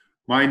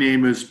My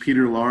name is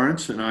Peter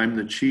Lawrence, and I'm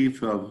the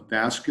Chief of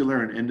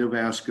Vascular and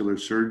Endovascular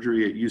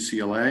Surgery at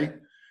UCLA,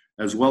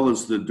 as well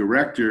as the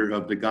Director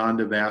of the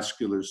Gonda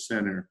Vascular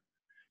Center.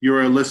 You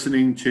are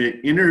listening to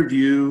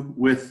Interview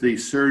with the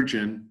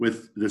Surgeon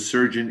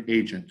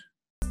Agent.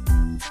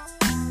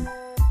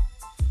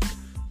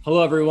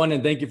 Hello, everyone,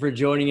 and thank you for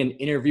joining an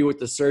interview with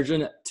the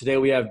surgeon. Today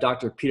we have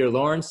Dr. Peter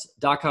Lawrence.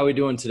 Doc, how are we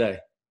doing today?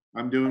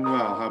 I'm doing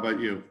well. How about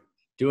you?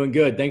 Doing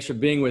good. Thanks for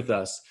being with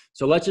us.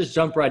 So let's just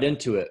jump right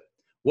into it.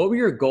 What were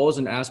your goals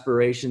and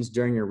aspirations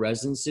during your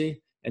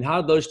residency, and how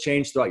did those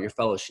change throughout your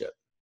fellowship?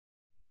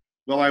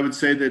 Well, I would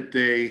say that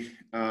they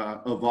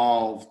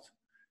evolved,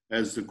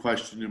 as the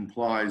question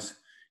implies,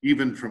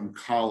 even from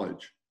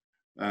college.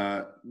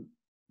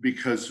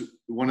 Because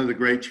one of the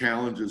great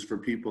challenges for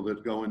people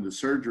that go into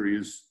surgery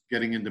is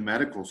getting into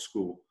medical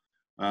school,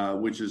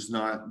 which is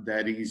not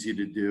that easy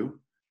to do.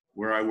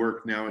 Where I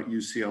work now at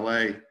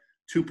UCLA,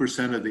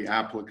 2% of the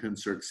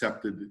applicants are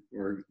accepted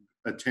or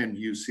attend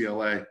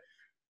UCLA.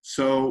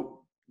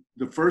 So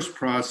the first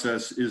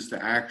process is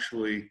to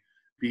actually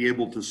be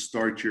able to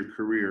start your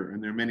career.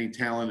 And there are many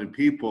talented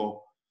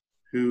people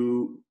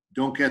who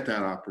don't get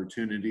that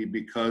opportunity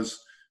because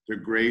their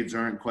grades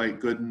aren't quite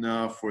good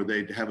enough, or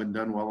they haven't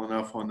done well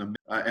enough on the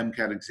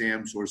MCAT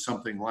exams or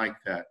something like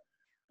that.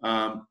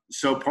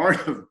 So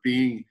part of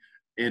being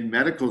in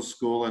medical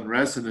school and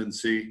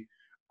residency,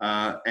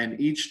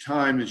 and each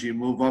time as you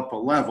move up a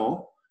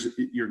level,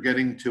 you're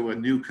getting to a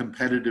new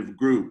competitive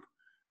group,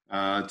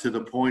 to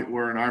the point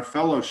where in our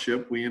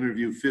fellowship, we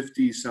interview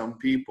 50-some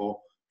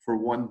people for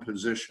one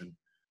position.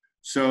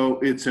 So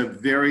it's a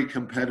very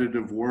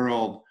competitive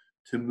world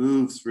to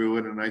move through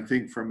it. And I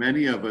think for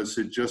many of us,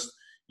 it just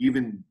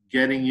even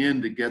getting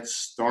in to get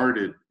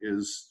started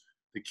is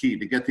the key,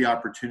 to get the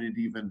opportunity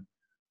to even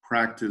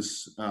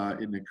practice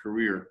in the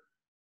career.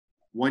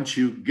 Once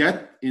you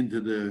get into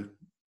the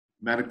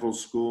medical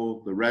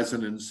school, the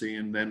residency,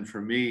 and then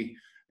for me,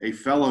 a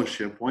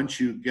fellowship, once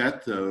you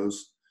get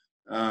those,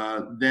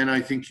 then I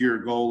think your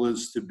goal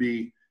is to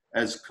be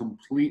as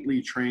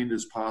completely trained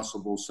as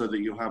possible so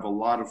that you have a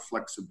lot of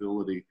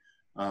flexibility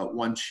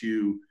once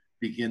you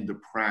begin to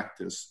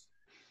practice.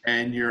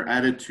 And your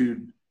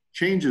attitude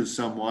changes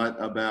somewhat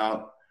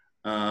about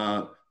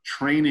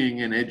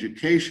training and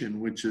education,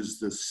 which is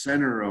the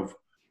center of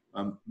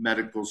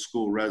medical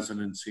school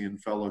residency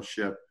and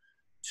fellowship,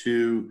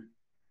 to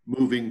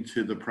moving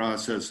to the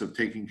process of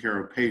taking care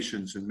of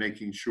patients and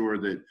making sure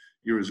that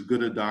you're as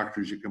good a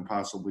doctor as you can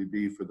possibly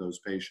be for those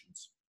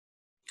patients.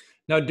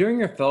 Now, during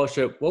your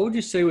fellowship, what would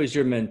you say was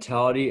your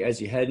mentality as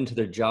you head into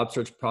the job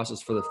search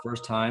process for the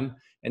first time,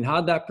 and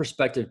how did that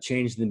perspective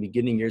change in the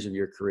beginning years of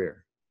your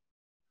career?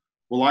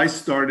 Well, I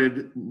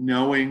started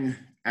knowing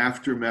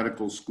after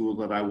medical school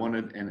that I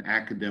wanted an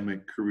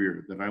academic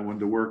career, that I wanted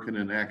to work in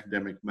an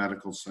academic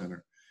medical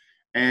center.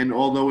 And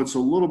although it's a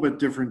little bit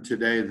different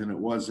today than it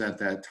was at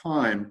that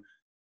time,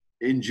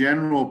 in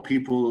general,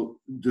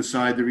 people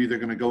decide they're either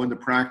going to go into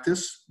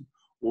practice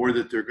or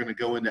that they're going to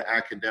go into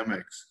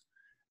academics.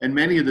 And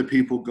many of the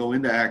people go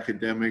into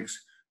academics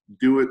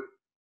do it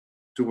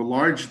to a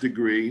large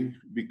degree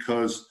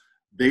because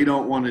they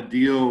don't want to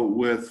deal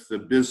with the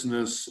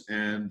business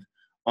and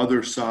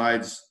other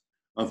sides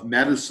of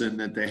medicine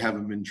that they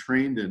haven't been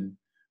trained in.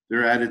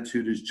 Their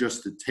attitude is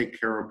just to take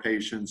care of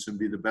patients and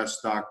be the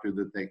best doctor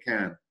that they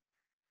can.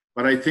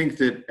 But I think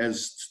that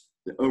as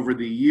over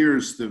the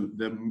years,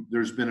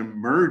 there's been a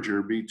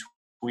merger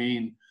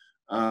between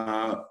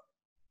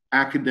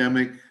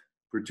academic,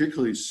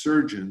 particularly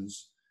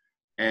surgeons,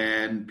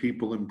 and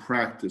people in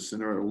practice. And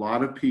there are a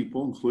lot of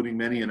people, including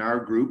many in our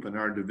group and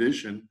our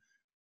division,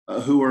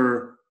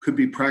 who could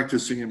be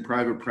practicing in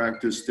private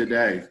practice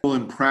today. People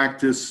in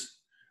practice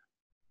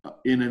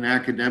in an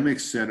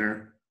academic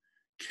center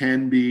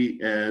can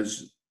be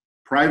as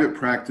private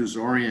practice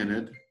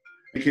oriented.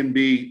 It can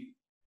be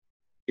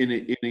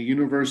in a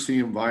university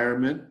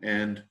environment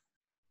and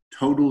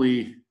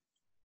totally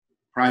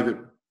private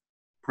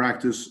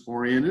practice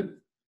oriented.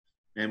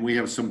 And we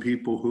have some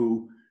people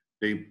who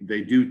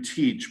they do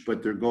teach,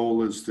 but their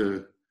goal is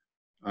to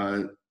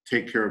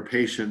take care of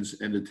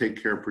patients and to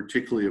take care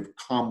particularly of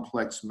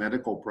complex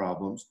medical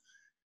problems.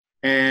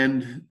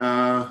 And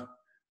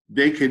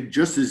they could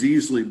just as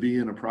easily be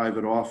in a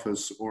private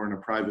office or in a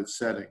private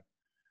setting.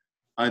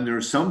 And there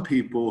are some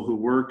people who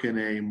work in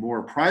a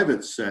more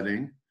private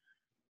setting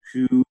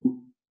who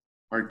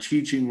are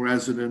teaching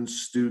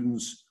residents,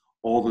 students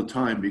all the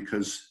time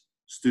because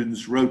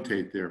students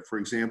rotate there. For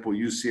example,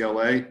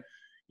 UCLA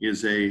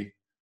is a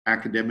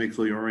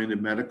academically oriented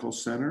medical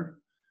center.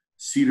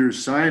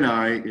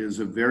 Cedars-Sinai is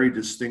a very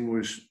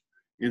distinguished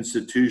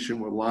institution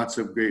with lots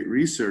of great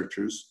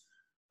researchers,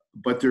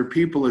 but there are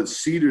people at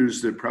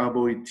Cedars that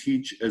probably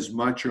teach as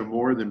much or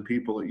more than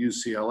people at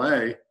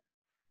UCLA.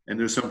 And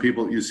there's some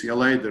people at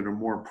UCLA that are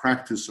more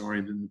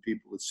practice-oriented than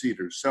people at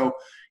Cedars. So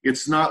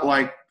it's not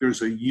like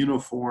there's a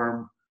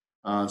uniform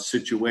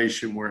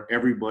situation where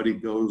everybody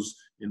goes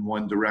in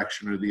one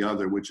direction or the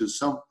other, which is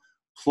some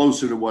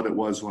closer to what it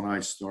was when I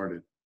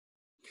started.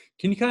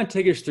 Can you kind of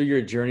take us through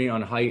your journey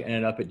on how you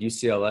ended up at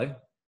UCLA?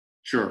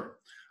 Sure.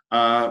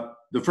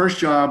 The first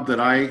job that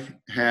I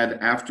had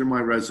after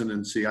my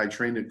residency, I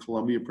trained at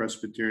Columbia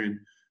Presbyterian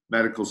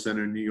Medical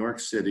Center in New York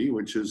City,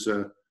 which is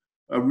a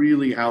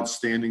really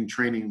outstanding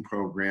training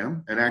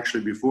program. And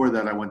actually, before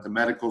that, I went to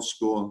medical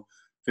school and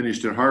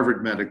finished at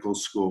Harvard Medical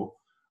School.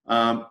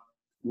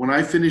 When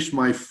I finished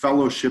my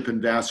fellowship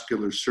in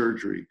vascular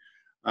surgery,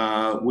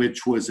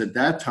 which was at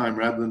that time,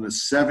 rather than a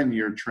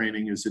 7-year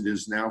training as it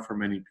is now for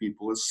many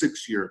people, a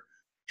 6-year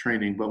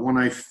training. But when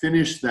I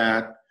finished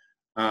that,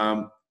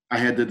 I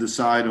had to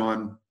decide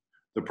on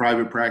the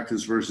private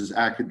practice versus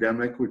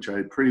academic, which I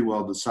had pretty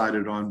well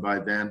decided on by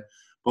then,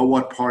 but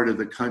what part of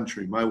the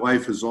country. My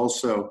wife is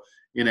also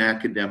in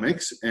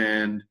academics,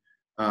 and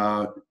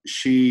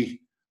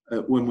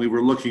when we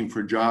were looking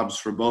for jobs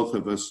for both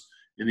of us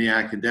in the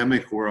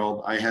academic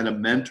world, I had a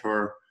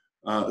mentor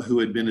who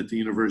had been at the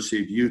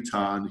University of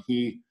Utah, and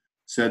he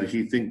said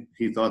he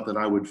thought that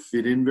I would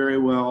fit in very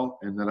well,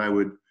 and that I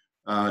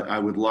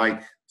would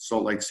like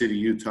Salt Lake City,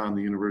 Utah, and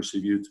the University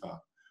of Utah.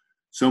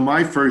 So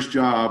my first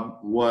job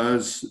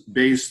was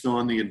based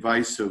on the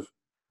advice of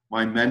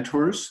my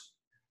mentors,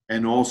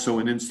 and also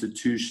an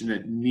institution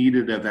that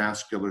needed a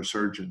vascular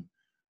surgeon,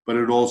 but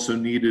it also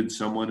needed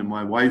someone in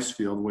my wife's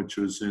field, which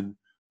was in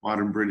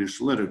modern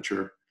British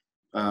literature.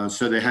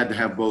 So they had to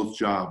have both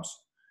jobs.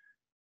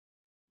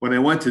 When I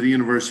went to the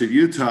University of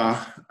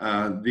Utah,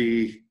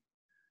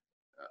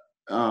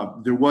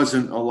 there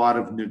wasn't a lot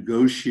of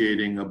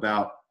negotiating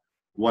about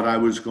what I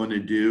was going to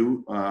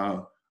do.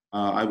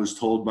 I was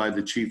told by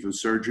the chief of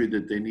surgery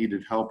that they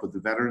needed help at the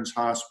Veterans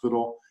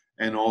Hospital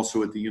and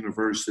also at the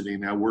university.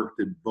 And I worked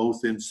at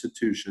both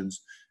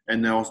institutions,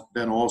 and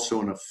then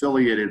also an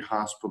affiliated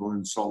hospital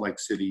in Salt Lake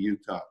City,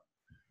 Utah.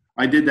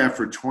 I did that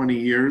for 20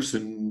 years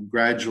and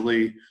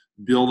gradually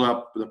built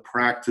up the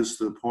practice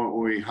to the point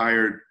where we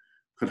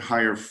could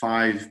hire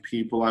 5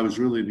 people. I was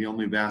really the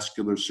only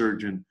vascular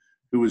surgeon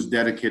who was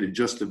dedicated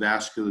just to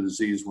vascular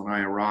disease when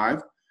I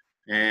arrived.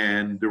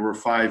 And there were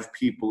 5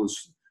 people. As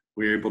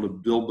we were able to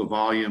build the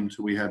volume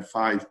till we had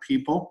 5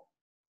 people.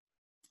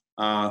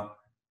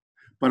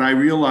 But I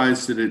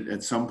realized that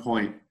at some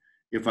point,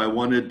 if I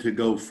wanted to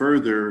go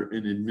further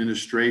in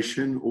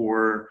administration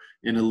or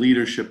in a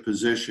leadership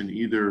position,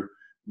 either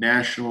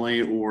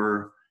nationally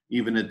or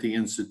even at the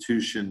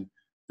institution,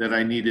 that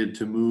I needed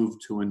to move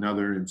to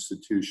another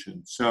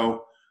institution.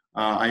 So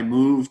I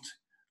moved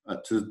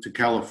to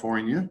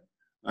California.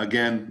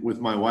 Again, with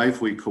my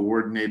wife, we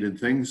coordinated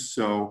things.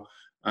 So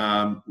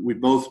we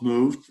both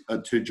moved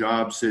to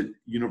jobs at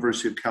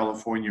University of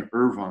California,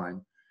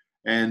 Irvine.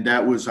 And I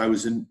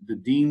was in the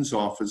dean's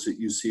office at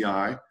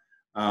UCI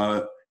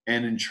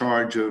and in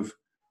charge of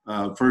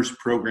first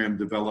program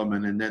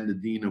development and then the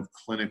dean of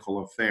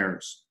clinical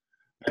affairs.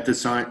 At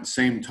the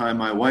same time,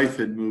 my wife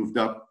had moved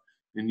up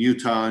in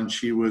Utah, and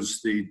she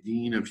was the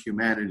dean of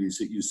humanities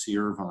at UC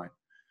Irvine.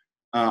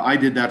 I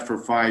did that for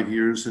 5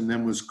 years and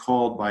then was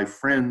called by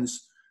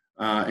friends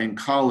and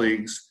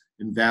colleagues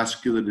in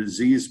vascular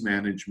disease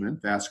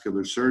management,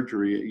 vascular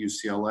surgery at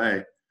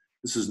UCLA.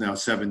 This is now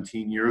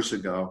 17 years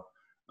ago.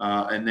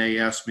 And they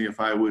asked me if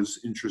I was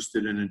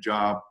interested in a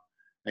job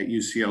at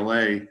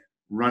UCLA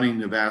running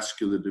the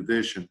vascular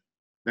division.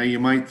 Now, you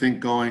might think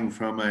going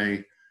from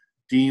a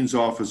dean's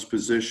office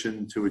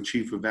position to a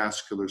chief of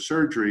vascular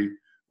surgery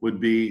would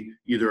be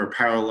either a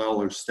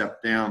parallel or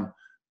step down.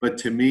 But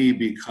to me,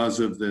 because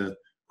of the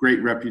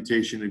great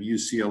reputation of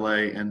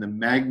UCLA and the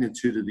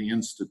magnitude of the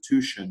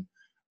institution,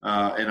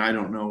 and I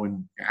don't know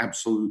in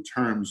absolute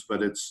terms,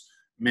 but it's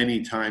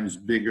many times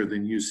bigger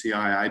than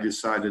UCI, I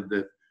decided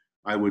that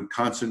I would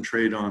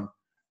concentrate on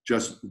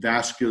just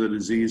vascular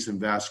disease and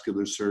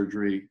vascular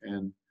surgery.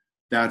 And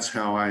that's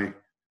how I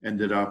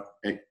ended up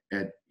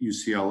at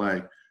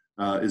UCLA,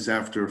 is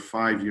after a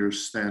 5-year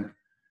stint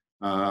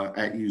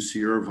at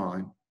UC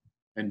Irvine.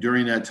 And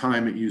during that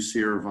time at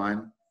UC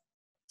Irvine,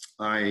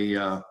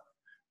 I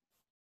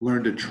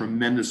learned a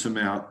tremendous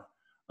amount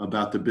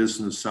about the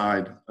business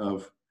side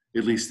of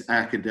at least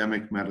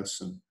academic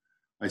medicine.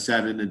 I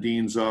sat in the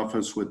dean's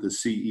office with the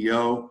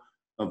CEO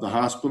of the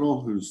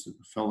hospital, who's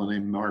a fellow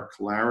named Mark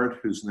Larrett,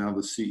 who's now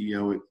the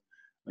CEO at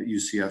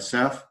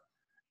UCSF,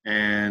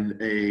 and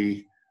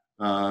the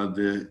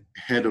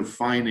head of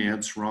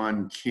finance,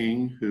 Ron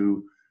King,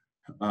 who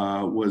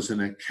was an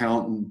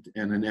accountant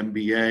and an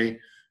MBA,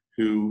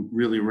 who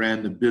really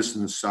ran the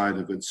business side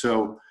of it.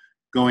 So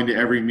going to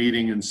every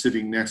meeting and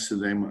sitting next to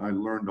them, I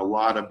learned a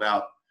lot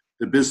about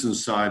the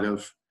business side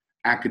of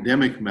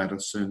academic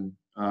medicine,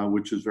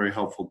 which was very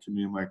helpful to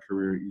me in my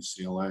career at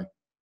UCLA.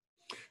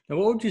 Now,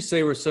 what would you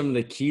say were some of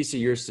the keys to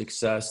your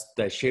success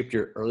that shaped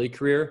your early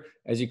career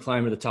as you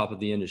climbed to the top of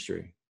the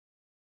industry?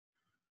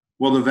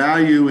 Well, the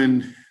value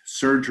in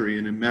surgery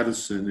and in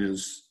medicine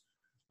is,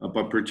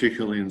 but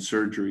particularly in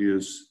surgery,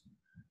 is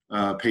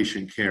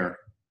patient care.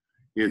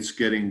 It's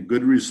getting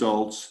good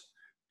results,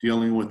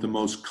 dealing with the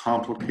most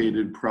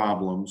complicated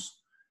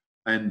problems,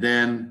 and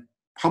then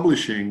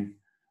publishing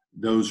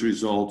those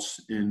results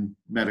in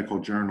medical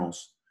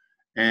journals.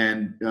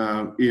 And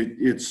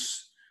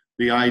it's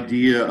the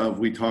idea of,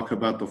 we talk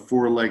about the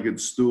four-legged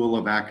stool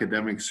of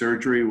academic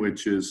surgery,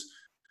 which is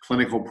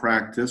clinical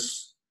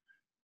practice,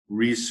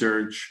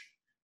 research,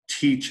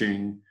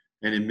 teaching,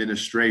 and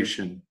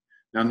administration.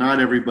 Now, not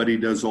everybody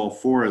does all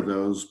four of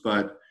those,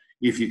 but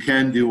if you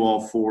can do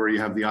all four, you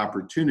have the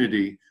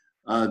opportunity.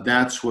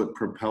 That's what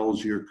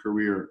propels your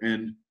career.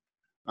 And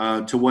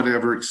to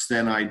whatever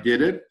extent I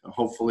did it,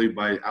 hopefully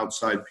by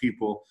outside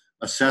people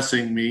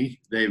assessing me,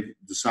 they've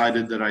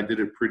decided that I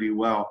did it pretty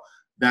well.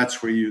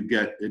 That's where you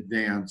get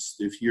advanced.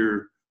 If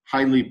you're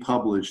highly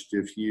published,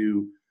 if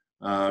you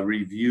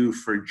review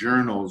for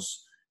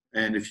journals,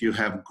 and if you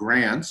have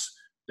grants,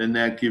 then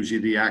that gives you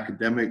the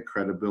academic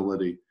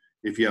credibility.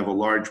 If you have a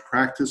large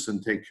practice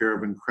and take care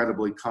of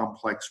incredibly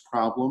complex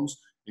problems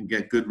and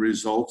get good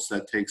results,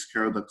 that takes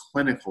care of the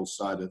clinical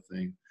side of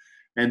things.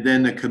 And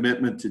then the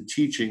commitment to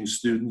teaching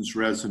students,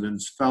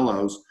 residents,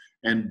 fellows,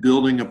 and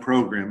building a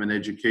program, an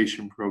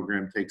education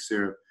program, takes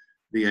care of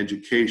the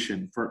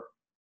education.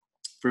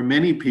 For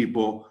many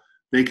people,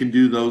 they can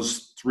do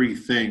those three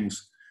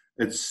things.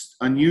 It's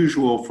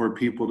unusual for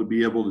people to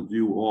be able to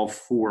do all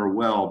four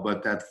well,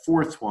 but that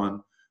fourth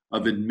one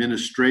of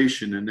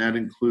administration, and that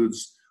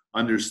includes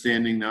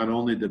understanding not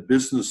only the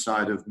business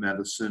side of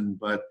medicine,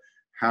 but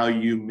how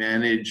you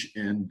manage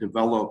and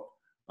develop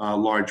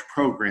large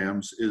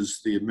programs,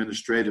 is the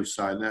administrative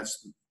side. And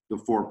that's the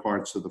four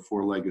parts of the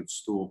four-legged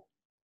stool.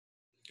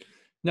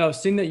 Now,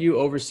 seeing that you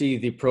oversee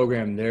the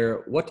program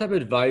there, what type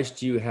of advice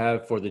do you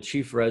have for the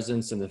chief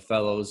residents and the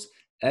fellows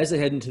as they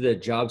head into the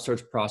job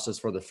search process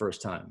for the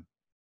first time?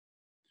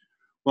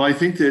 Well, I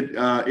think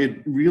that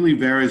it really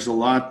varies a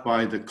lot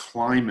by the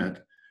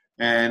climate.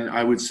 And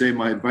I would say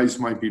my advice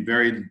might be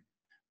very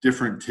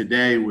different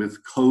today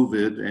with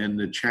COVID and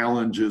the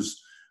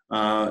challenges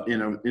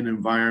in an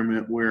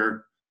environment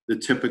where the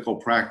typical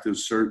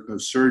practice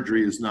of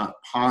surgery is not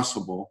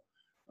possible,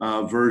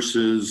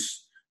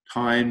 versus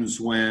times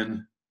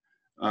when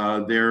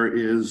there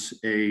is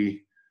a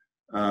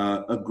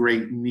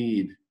great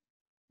need.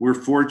 We're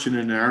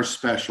fortunate in our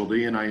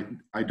specialty, and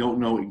I don't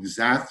know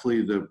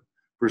exactly the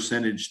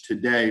percentage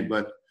today,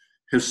 but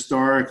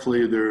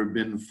historically there have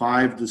been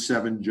 5 to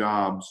 7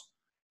 jobs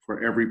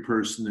for every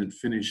person that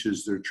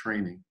finishes their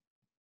training.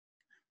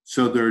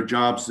 So there are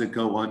jobs that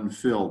go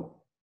unfilled.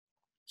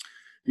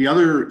 The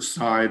other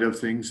side of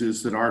things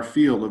is that our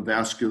field of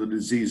vascular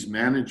disease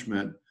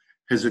management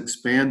has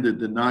expanded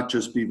to not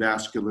just be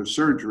vascular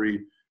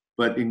surgery,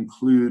 but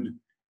include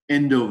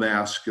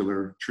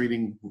endovascular,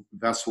 treating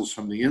vessels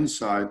from the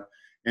inside,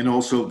 and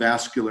also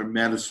vascular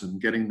medicine,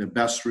 getting the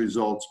best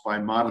results by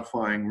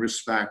modifying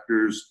risk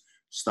factors,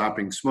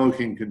 stopping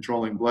smoking,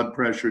 controlling blood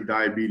pressure,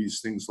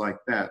 diabetes, things like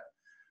that.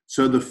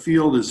 So the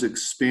field is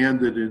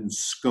expanded in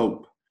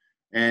scope,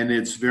 and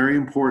it's very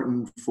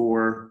important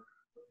for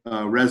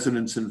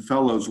residents and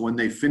fellows, when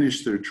they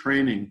finish their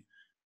training,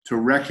 to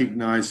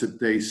recognize that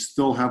they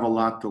still have a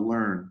lot to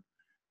learn.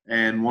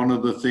 And one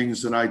of the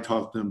things that I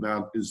talk to them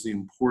about is the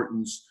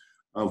importance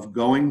of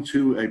going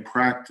to a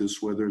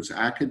practice, whether it's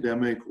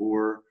academic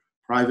or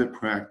private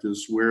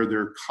practice, where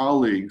their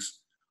colleagues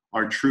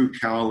are true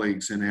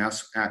colleagues and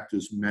act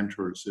as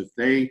mentors. If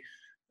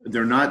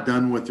they're not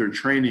done with their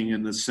training,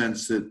 in the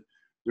sense that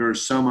there are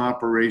some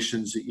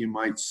operations that you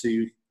might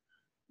see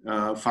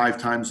 5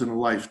 times in a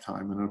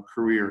lifetime, in a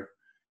career.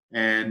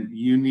 And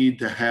you need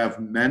to have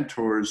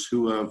mentors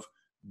who have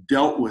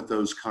dealt with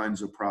those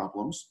kinds of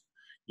problems.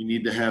 You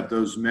need to have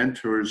those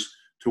mentors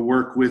to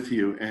work with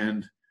you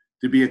and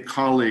to be a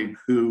colleague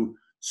who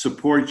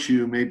supports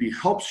you, maybe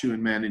helps you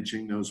in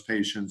managing those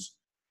patients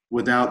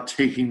without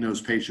taking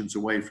those patients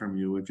away from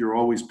you. If you're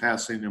always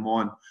passing them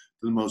on to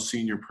the most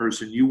senior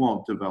person, you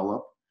won't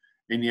develop.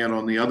 And yet,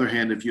 on the other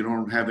hand, if you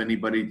don't have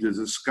anybody to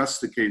discuss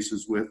the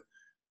cases with,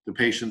 the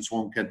patients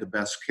won't get the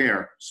best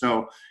care.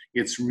 So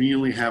it's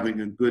really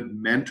having a good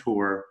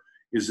mentor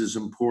is as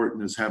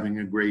important as having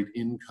a great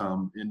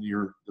income in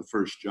the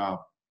first job.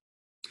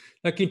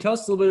 Now, can you tell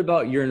us a little bit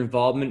about your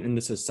involvement in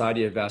the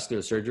Society of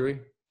Vascular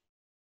Surgery?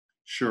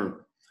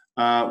 Sure.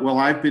 Well,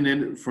 I've been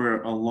in it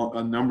for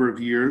a number of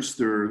years.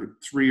 There are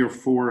 3 or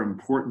 4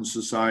 important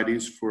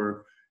societies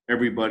for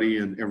everybody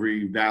and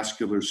every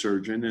vascular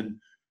surgeon, and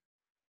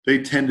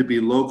they tend to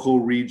be local,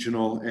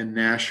 regional, and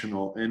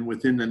national. And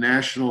within the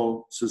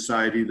national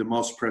society, the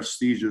most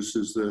prestigious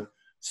is the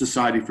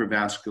Society for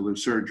Vascular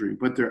Surgery.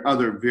 But there are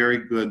other very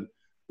good.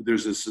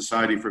 There's a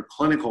Society for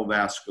Clinical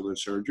Vascular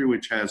Surgery,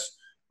 which has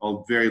a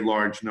very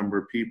large number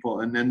of people.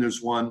 And then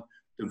there's one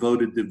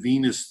devoted to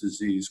venous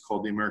disease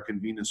called the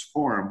American Venous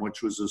Forum,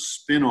 which was a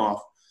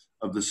spin-off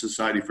of the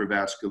Society for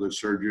Vascular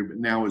Surgery, but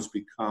now has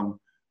become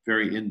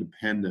very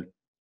independent.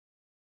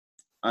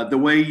 The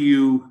way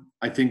you,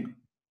 I think,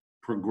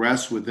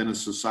 progress within a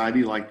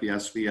society like the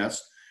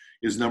SVS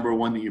is, number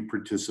one, that you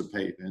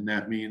participate. And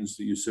that means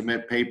that you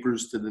submit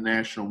papers to the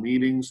national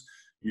meetings,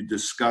 you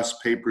discuss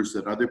papers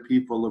that other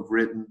people have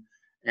written,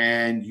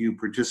 and you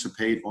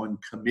participate on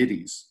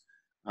committees.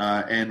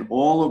 And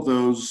all of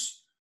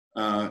those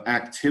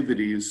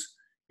activities,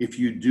 if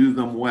you do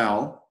them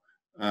well,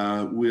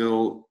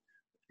 will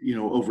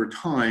over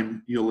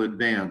time, you'll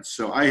advance.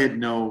 So I had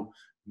no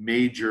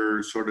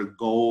major sort of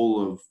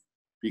goal of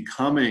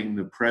becoming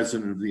the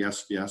president of the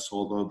SVS,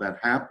 although that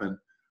happened.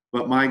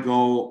 But my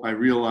goal, I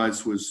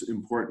realized was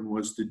important,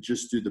 was to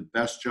just do the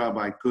best job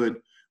I could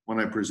when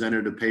I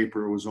presented a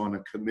paper or was on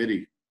a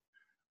committee.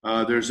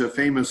 There's a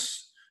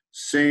famous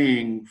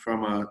saying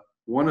from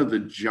one of the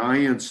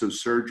giants of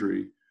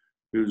surgery,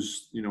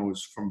 who's,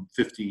 was from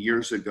 50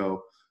 years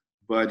ago,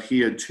 but he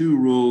had two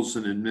rules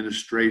in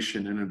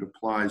administration, and it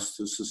applies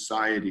to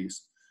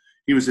societies.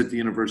 He was at the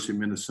University of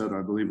Minnesota.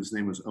 I believe his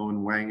name was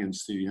Owen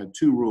Wangenstein. He had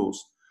two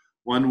rules.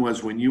 One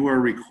was, when you are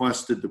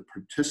requested to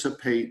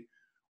participate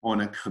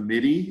on a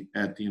committee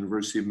at the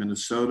University of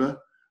Minnesota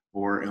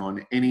or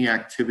on any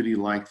activity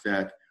like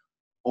that,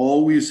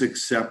 always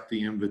accept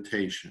the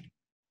invitation.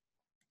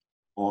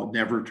 Or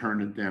never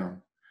turn it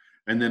down.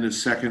 And then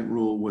his second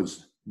rule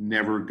was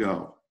never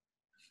go.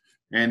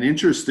 And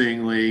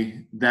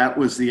interestingly, that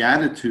was the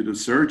attitude of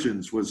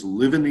surgeons, was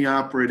live in the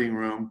operating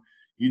room.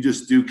 You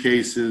just do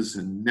cases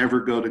and never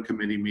go to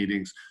committee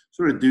meetings,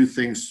 sort of do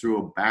things through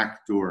a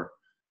back door.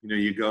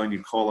 You go and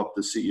you call up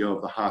the CEO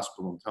of the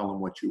hospital and tell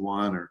them what you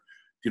want, or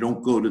you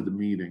don't go to the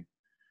meeting.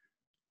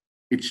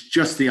 It's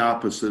just the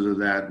opposite of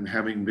that. And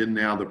having been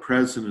now the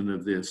president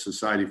of the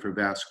Society for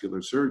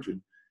Vascular Surgery,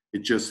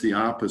 it's just the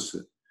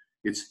opposite.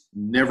 It's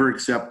never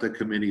accept a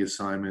committee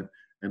assignment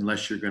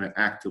unless you're going to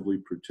actively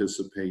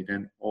participate,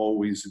 and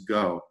always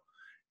go.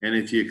 And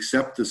if you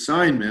accept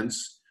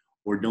assignments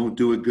or don't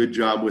do a good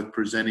job with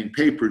presenting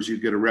papers, you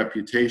get a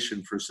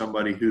reputation for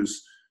somebody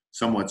who's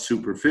somewhat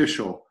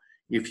superficial.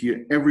 If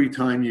you, every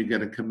time you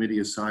get a committee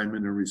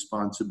assignment or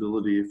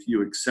responsibility, if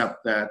you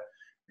accept that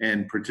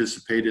and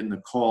participate in the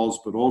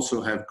calls, but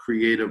also have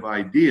creative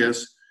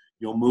ideas,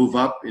 you'll move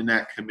up in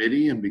that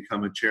committee and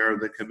become a chair of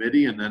the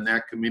committee, and then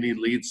that committee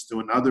leads to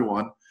another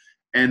one.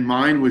 And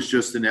mine was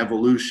just an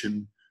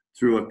evolution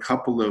through a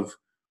couple of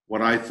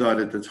what I thought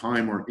at the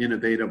time were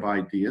innovative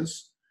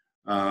ideas.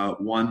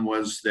 One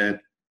was that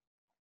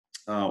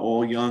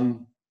all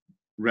young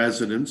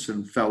residents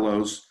and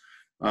fellows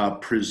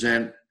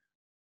present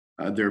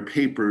their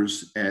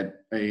papers at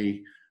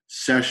a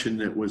session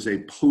that was a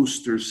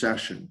poster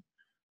session.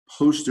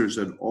 Posters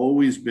had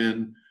always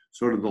been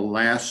sort of the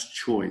last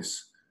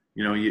choice.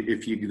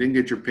 If you didn't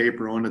get your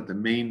paper on at the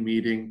main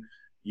meeting,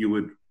 you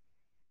would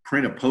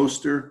print a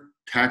poster,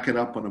 tack it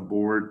up on a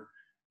board,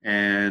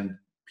 and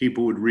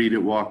people would read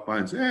it, walk by,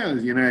 and say,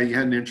 you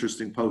had an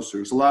interesting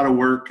poster. It's a lot of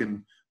work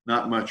and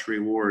not much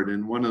reward.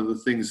 And one of the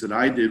things that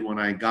I did when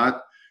I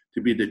got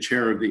to be the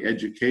chair of the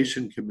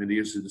education committee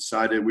is to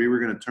decided we were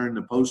going to turn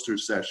the poster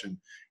session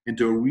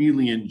into a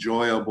really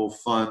enjoyable,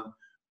 fun,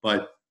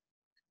 but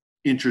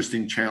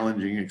interesting,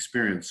 challenging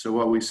experience. So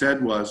what we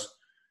said was,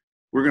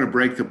 we're going to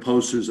break the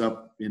posters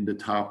up into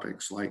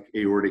topics like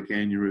aortic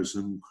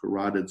aneurysm,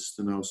 carotid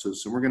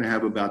stenosis, and we're going to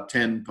have about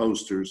 10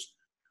 posters,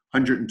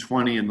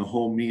 120 in the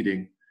whole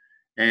meeting,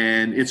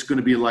 and it's going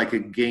to be like a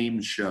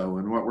game show.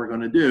 And what we're going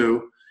to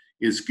do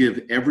is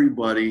give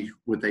everybody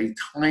with a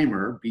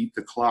timer, beat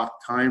the clock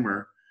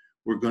timer,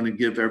 we're going to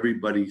give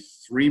everybody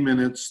 3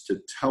 minutes to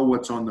tell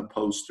what's on the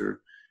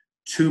poster,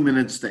 2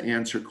 minutes to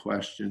answer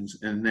questions,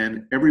 and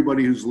then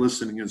everybody who's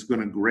listening is going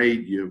to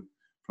grade you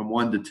from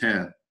 1 to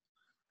 10.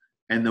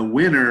 And the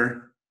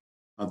winner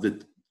of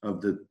the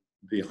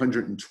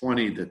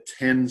 120 to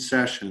 10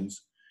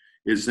 sessions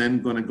is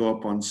then going to go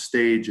up on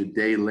stage a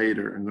day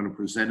later and going to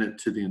present it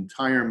to the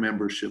entire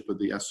membership of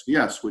the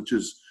SVS, which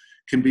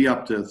can be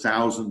up to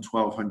 1,000,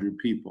 1,200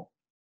 people.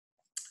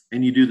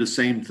 And you do the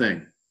same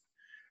thing.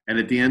 And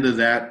at the end of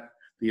that,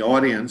 the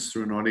audience,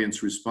 through an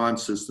audience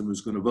response system,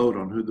 is going to vote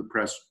on who the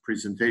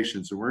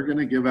presentations. And we're going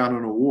to give out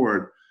an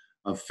award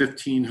of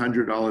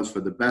 $1,500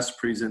 for the best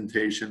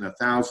presentation,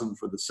 $1,000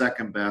 for the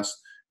second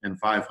best, and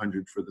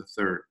 $500 for the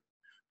third.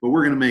 But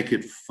we're going to make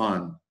it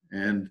fun.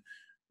 And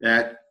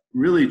that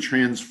really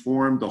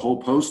transformed the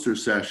whole poster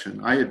session.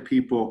 I had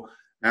people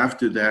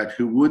after that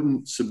who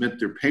wouldn't submit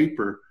their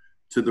paper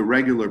to the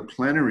regular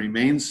plenary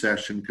main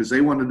session because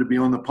they wanted to be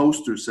on the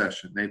poster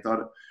session. They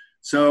thought,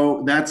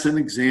 so that's an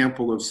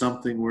example of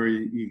something where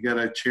you get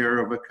a chair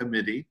of a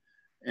committee,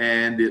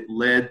 and it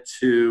led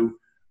to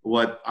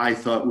what I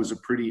thought was a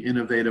pretty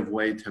innovative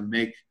way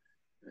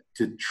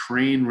to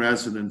train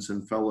residents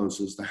and fellows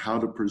as to how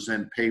to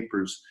present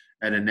papers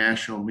at a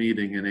national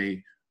meeting in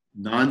a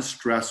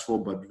non-stressful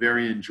but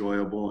very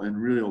enjoyable and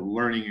real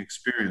learning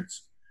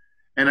experience.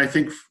 And I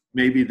think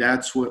maybe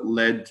that's what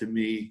led to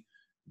me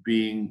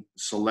being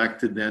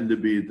selected then to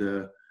be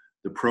the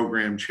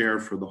program chair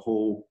for the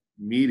whole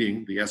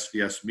meeting, the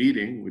SVS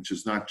meeting, which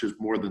is not just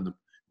more than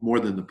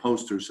the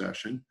poster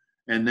session,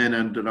 and then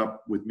ended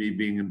up with me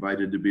being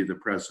invited to be the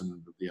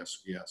president of the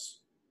SVS.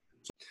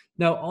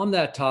 Now, on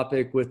that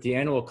topic, with the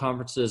annual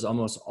conferences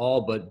almost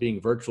all but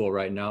being virtual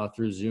right now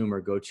through Zoom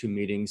or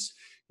GoToMeetings,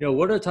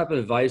 what type of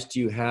advice do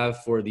you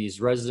have for these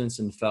residents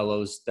and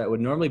fellows that would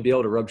normally be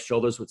able to rub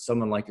shoulders with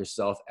someone like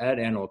yourself at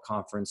an annual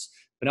conference,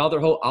 but now their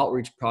whole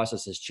outreach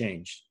process has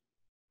changed?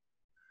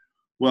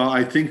 Well,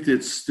 I think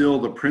that still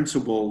the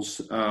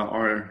principles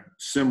are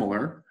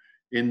similar.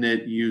 in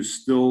that you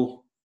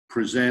still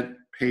present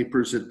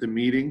papers at the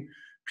meeting.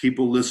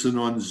 People listen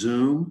on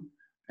Zoom,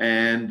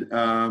 and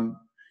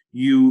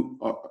you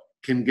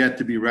can get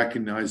to be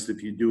recognized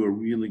if you do a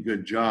really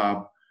good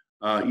job,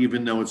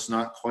 even though it's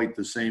not quite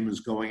the same as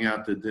going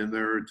out to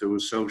dinner or to a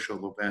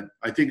social event.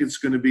 I think it's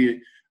going to be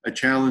a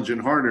challenge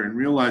and harder, and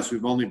realize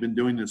we've only been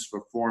doing this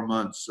for 4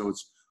 months, so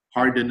it's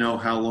hard to know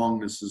how long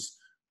this is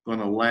going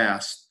to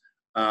last.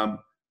 I've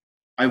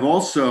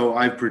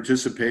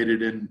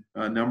participated in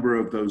a number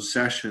of those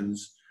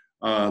sessions,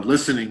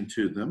 listening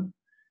to them.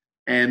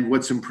 And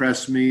what's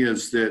impressed me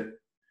is that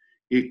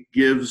it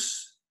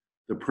gives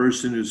the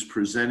person who's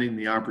presenting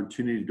the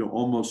opportunity to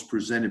almost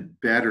present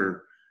it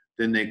better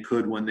than they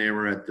could when they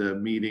were at the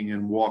meeting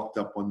and walked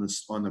up on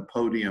the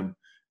podium,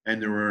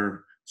 and there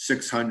were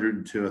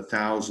 600 to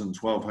 1,000,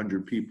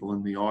 1,200 people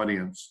in the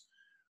audience.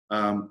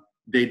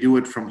 They do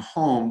it from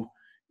home,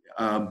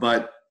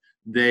 but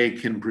they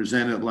can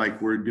present it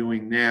like we're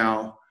doing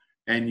now,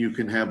 and you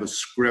can have a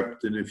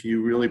script, and if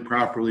you really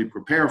properly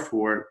prepare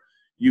for it,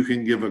 you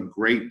can give a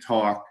great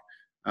talk,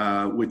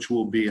 which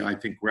will be, I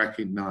think,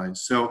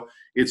 recognized. So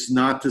it's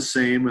not the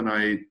same, and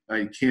I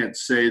can't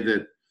say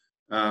that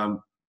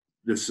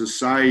the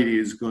society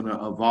is going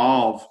to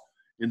evolve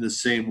in the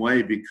same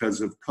way because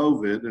of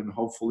COVID, and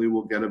hopefully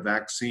we'll get a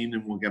vaccine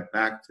and we'll get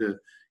back to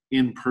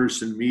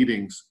in-person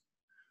meetings.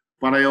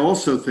 But I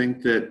also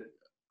think that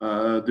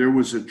there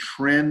was a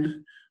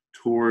trend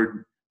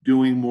toward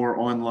doing more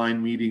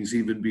online meetings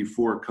even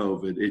before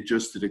COVID. It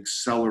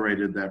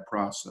accelerated that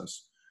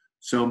process.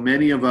 So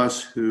many of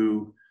us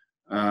who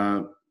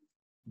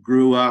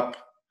grew up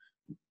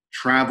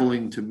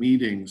traveling to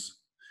meetings,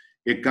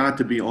 it got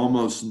to be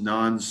almost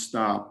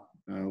nonstop.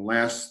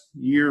 Last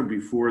year,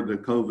 before the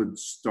COVID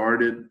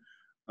started,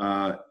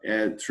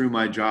 through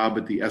my job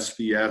at the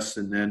SVS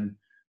and then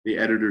the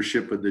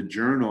editorship of the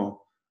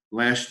Journal,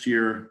 last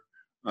year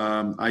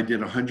I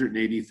did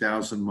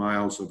 180,000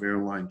 miles of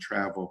airline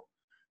travel.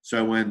 So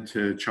I went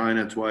to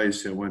China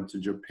twice, I went to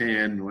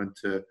Japan, went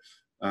to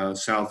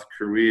South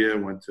Korea,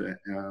 went to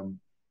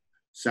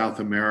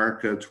South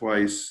America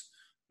twice,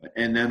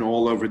 and then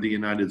all over the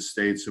United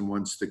States and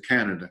once to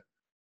Canada.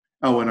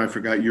 Oh, and I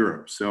forgot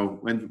Europe.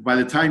 So by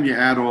the time you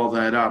add all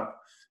that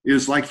up,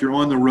 it's like you're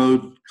on the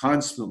road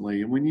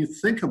constantly. And when you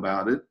think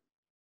about it,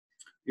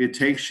 it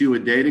takes you a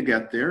day to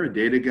get there, a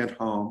day to get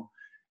home.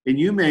 And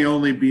you may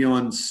only be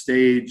on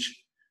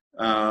stage,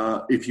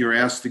 if you're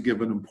asked to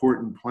give an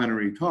important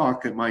plenary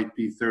talk, it might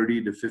be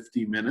 30 to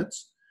 50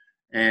 minutes.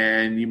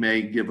 And you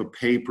may give a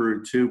paper or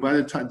two. By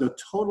the time, the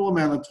total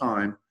amount of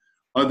time,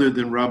 other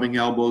than rubbing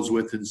elbows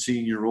with and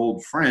seeing your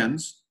old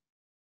friends,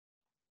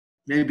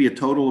 maybe a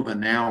total of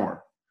an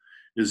hour.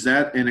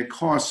 And it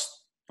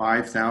costs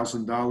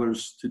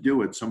 $5,000 to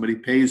do it. Somebody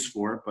pays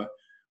for it. But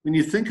when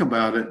you think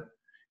about it,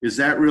 is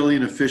that really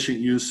an efficient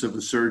use of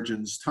a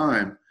surgeon's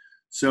time?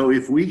 So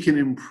if we can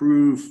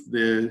improve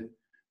the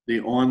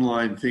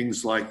online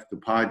things like the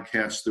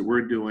podcast that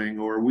we're doing,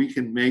 or we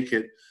can make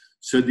it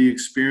so the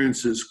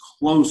experience is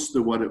close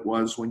to what it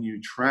was when you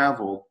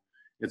traveled,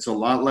 it's a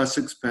lot less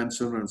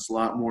expensive and it's a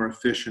lot more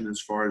efficient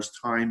as far as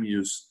time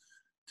use,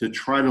 to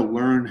try to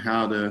learn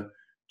how to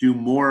do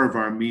more of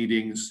our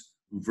meetings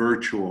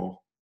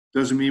virtual.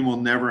 Doesn't mean we'll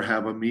never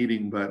have a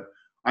meeting, but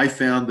I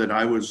found that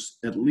I was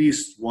at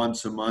least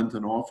once a month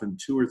and often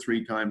 2 or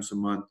 3 times a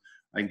month.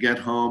 I get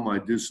home, I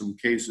do some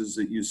cases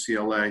at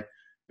UCLA,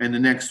 and the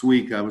next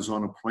week I was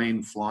on a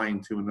plane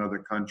flying to another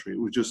country.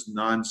 It was just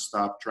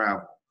nonstop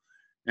travel.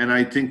 And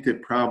I think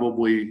that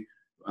probably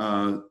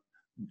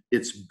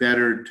it's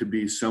better to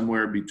be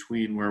somewhere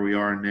between where we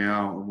are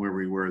now and where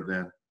we were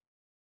then.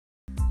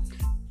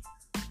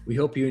 We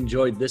hope you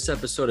enjoyed this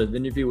episode of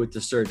Interview with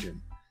the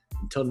Surgeon.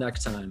 Until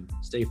next time,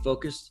 stay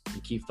focused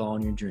and keep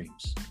following your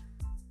dreams.